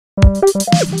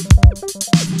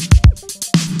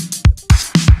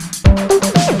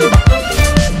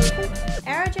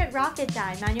Aerojet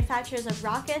Rocketdyne, manufacturers of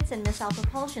rockets and missile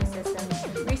propulsion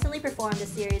systems, recently performed a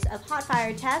series of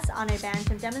hot-fire tests on a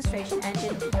Bantam demonstration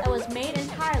engine that was made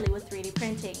entirely with 3D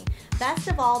printing. Best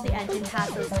of all, the engine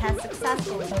passed those tests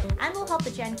successfully and will help the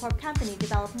GenCorp company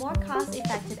develop more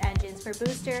cost-effective engines for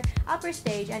booster, upper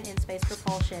stage, and in-space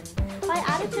propulsion. By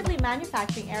additively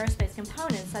manufacturing aerospace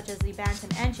components such as the Bantam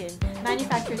engine,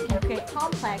 manufacturers can create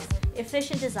complex,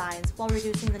 efficient designs while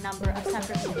reducing the number of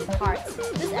separate moving parts.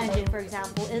 This engine, for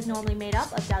example, is normally made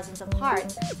up of dozens of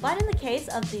parts, but in the case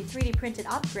of the 3D printed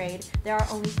upgrade, there are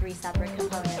only 3 separate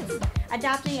components.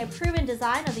 Adapting a proven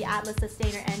design of the Atlas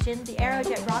Sustainer engine, the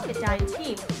Aerojet Rocketdyne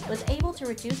team was able to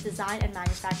reduce design and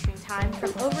manufacturing time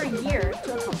from over a year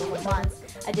to a couple of months.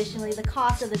 Additionally, the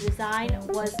cost of the design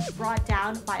was brought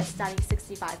down by a stunning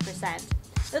 65%.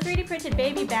 The 3D printed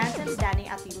baby Bantam, standing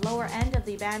at the lower end of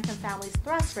the Bantam family's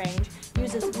thrust range,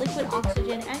 uses liquid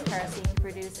oxygen and kerosene to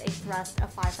produce a thrust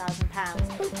of 5,000 pounds,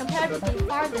 compared with the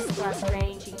farthest thrust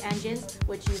ranging engines,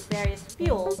 which use various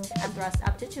fuels and thrust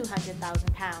up to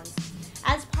 200,000 pounds.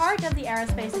 As part of the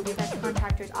aerospace and defense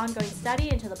contractor's ongoing study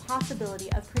into the possibility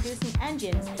of producing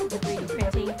engines with 3D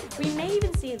printing, we may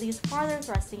even see these farther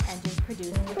thrusting engines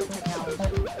produced with the technology.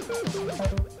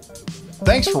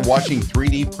 Thanks for watching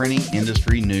 3D Printing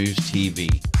Industry News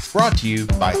TV, brought to you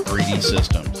by 3D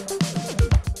Systems.